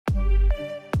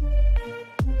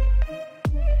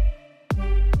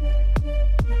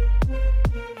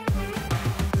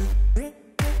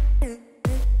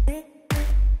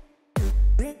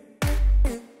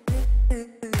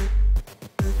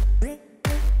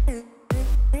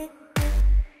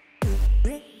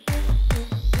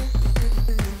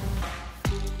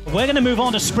we're going to move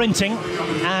on to sprinting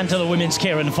and to the women's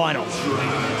keirin final.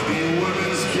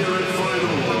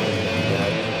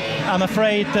 I'm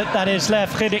afraid that is Lea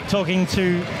Friedrich talking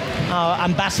to our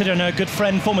ambassador and her good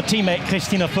friend, former teammate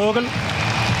Christina Vogel.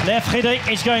 Lea Friedrich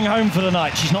is going home for the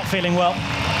night. She's not feeling well.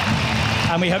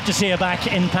 And we hope to see her back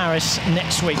in Paris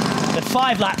next week. But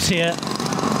 5 laps here.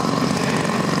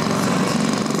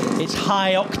 It's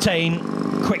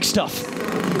high-octane, quick stuff.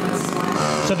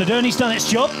 So the Derny's done its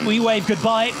job. We wave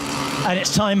goodbye, and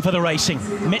it's time for the racing.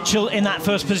 Mitchell in that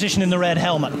first position in the red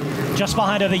helmet. Just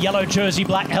behind her, the yellow jersey,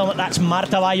 black helmet, that's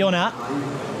Marta Bayona.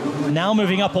 Now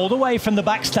moving up all the way from the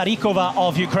back, Starikova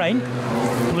of Ukraine.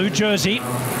 Blue jersey,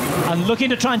 and looking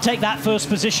to try and take that first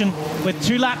position with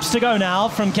 2 laps to go now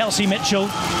from Kelsey Mitchell,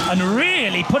 and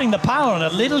really putting the power on. A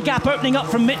little gap opening up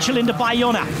from Mitchell into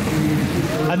Bayona.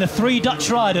 And the 3 Dutch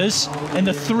riders in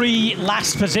the 3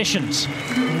 last positions.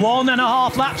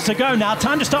 1.5 laps to go now.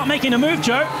 Time to start making a move,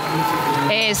 Joe.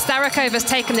 Starikova's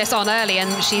taken this on early,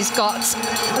 and she's got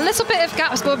a little bit of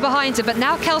gaps going behind her, but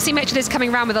now Kelsey Mitchell is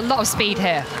coming around with a lot of speed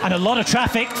here. And a lot of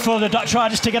traffic for the Dutch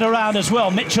riders to get around as well.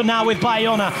 Mitchell now with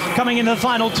Bayona coming into the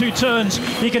final 2 turns.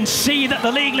 You can see that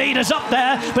the league leader's up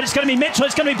there, but it's going to be Mitchell,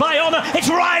 it's going to be Bayona. It's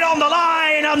right on the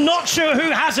line. I'm not sure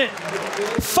who has it.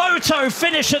 Photo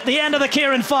finish at the end of the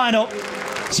keirin final.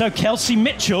 So Kelsey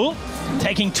Mitchell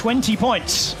taking 20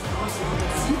 points.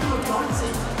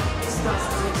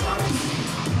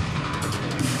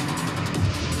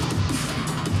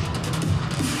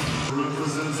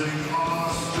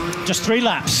 Just 3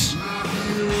 laps.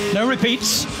 No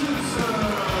repeats.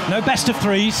 No best of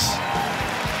 3s.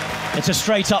 It's a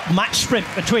straight up match sprint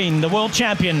between the world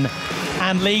champion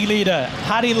and league leader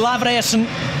Harry Lavreesen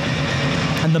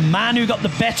and the man who got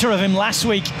the better of him last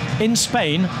week in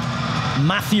Spain,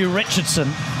 Matthew Richardson,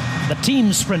 the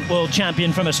team sprint world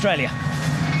champion from Australia.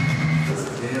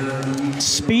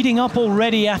 Speeding up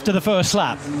already after the first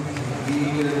lap.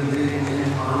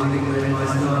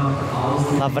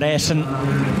 Lavreesen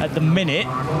at the minute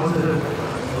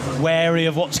wary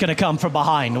of what's going to come from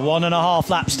behind. 1.5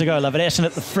 laps to go. Lavreesen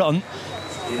at the front,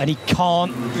 and he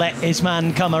can't let his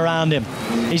man come around him.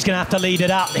 He's going to have to lead it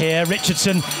out here.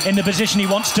 Richardson in the position he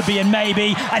wants to be in,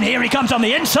 maybe, and here he comes on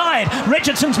the inside.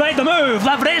 Richardson's made the move.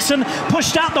 Lavreesen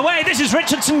pushed out the way. This is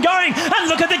Richardson going, and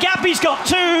look at the gap he's got.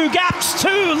 2 gaps, 2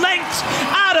 lengths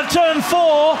out of turn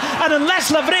 4, and unless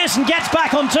Lavreesen gets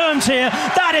back on terms here,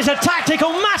 that is a tactical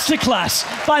masterclass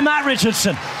by Matt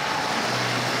Richardson.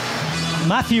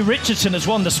 Matthew Richardson has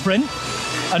won the sprint,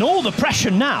 and all the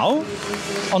pressure now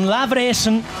on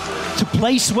Lavreesen to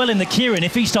place well in the keirin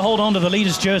if he's to hold on to the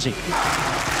leader's jersey.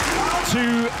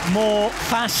 2 more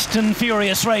fast and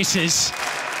furious races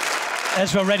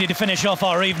as we're ready to finish off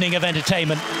our evening of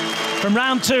entertainment. From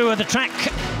round 2 of the track,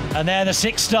 and there the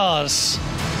 6 stars,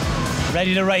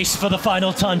 ready to race for the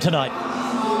final time tonight.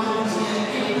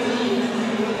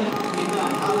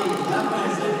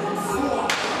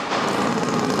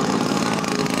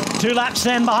 Two laps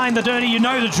then behind the Derny. You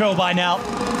know the drill by now.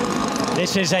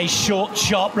 This is a short,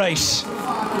 sharp race,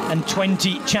 and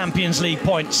 20 Champions League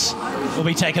points will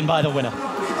be taken by the winner.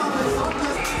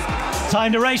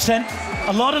 Time to race then.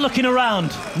 A lot of looking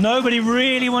around. Nobody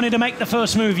really wanted to make the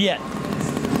first move yet.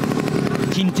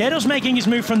 Quintero's making his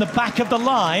move from the back of the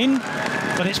line,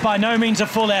 but it's by no means a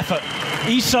full effort.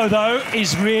 Iso, though,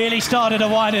 is really started to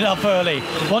wind it up early.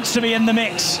 Wants to be in the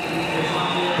mix.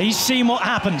 He's seen what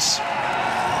happens.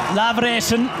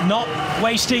 Lavreesen not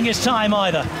wasting his time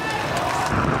either.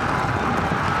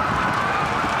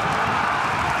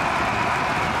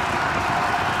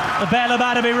 The bell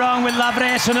about to be wrong with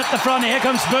Lavreesen at the front. Here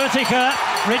comes Bertica.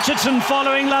 Richardson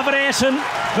following Lavreesen.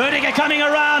 Bertica coming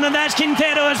around, and there's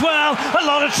Quintero as well. A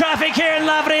lot of traffic here, and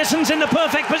Lavreesen's in the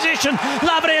perfect position.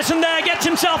 Lavreesen there gets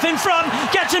himself in front,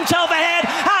 gets himself ahead.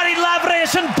 Harry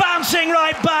Lavreesen bouncing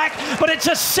right back, but it's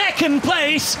a second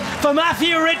place for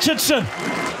Matthew Richardson.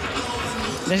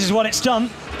 This is what it's done,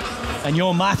 and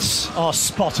your maths are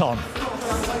spot on.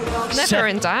 Never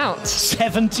in doubt.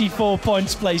 74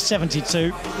 points, placed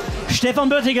 72. Stefan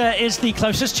Bertiger is the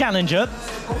closest challenger.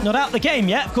 Not out the game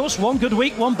yet, of course. 1 good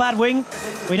week, 1 bad wing.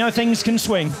 We know things can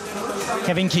swing.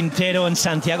 Kevin Quintero and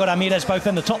Santiago Ramirez both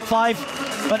in the top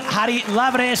 5, but Harry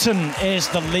Lavreesen is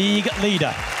the league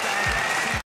leader.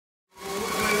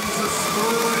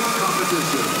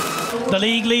 The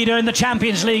league leader in the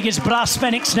Champions League is Bras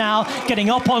Phoenix now, getting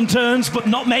up on turns but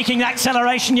not making the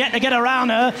acceleration yet to get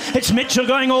around her. It's Mitchell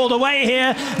going all the way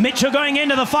here. Mitchell going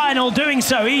into the final, doing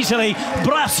so easily.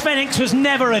 Bras Phoenix was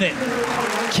never in it.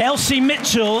 Kelsey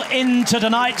Mitchell into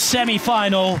tonight's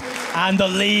semi-final, and the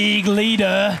league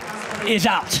leader is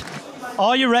out.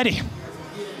 Are you ready?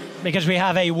 because we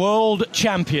have a world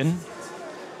champion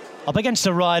up against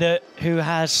a rider who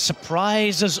has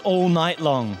surprised us all night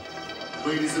long.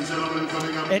 Ladies and gentlemen,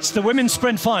 coming up. It's the women's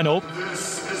sprint final.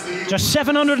 Just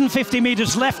 750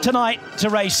 metres left tonight to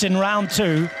race in round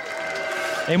 2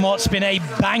 in what's been a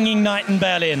banging night in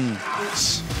Berlin.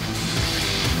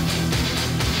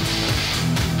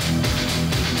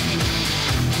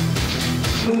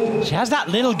 She has that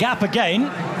little gap again.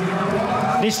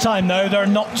 This time, though, there are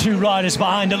not two riders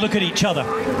behind to look at each other.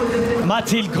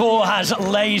 Mathilde Gros has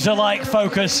laser-like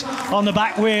focus on the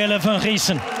back wheel of Van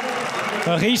Riesen.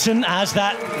 Van Riesen has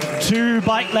that 2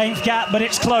 bike length gap, but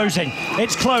it's closing.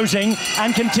 It's closing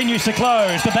and continues to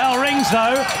close. The bell rings,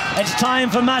 though. It's time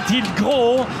for Mathilde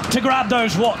Gros to grab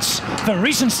those watts. Van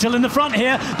Riesen's still in the front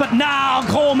here, but now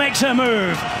Gros makes her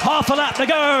move. Half a lap to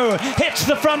go. Hits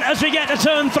the front as we get to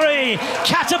turn 3.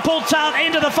 Catapults out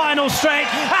into the final straight,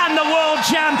 and the world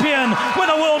champion with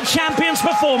a world champion's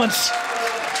performance.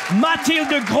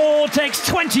 Mathilde Gros takes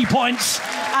 20 points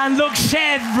and looks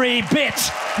every bit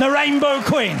the Rainbow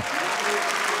Queen.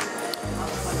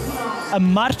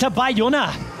 And Marta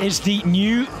Bayona is the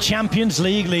new Champions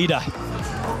League leader.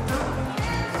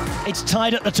 It's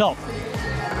tied at the top.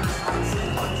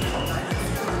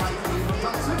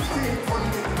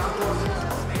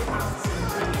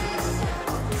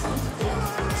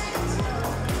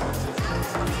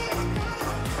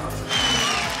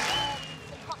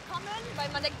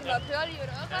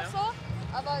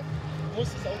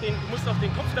 Du musst auch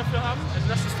den Kopf dafür haben, also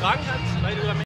dass du es tragen kannst, weil du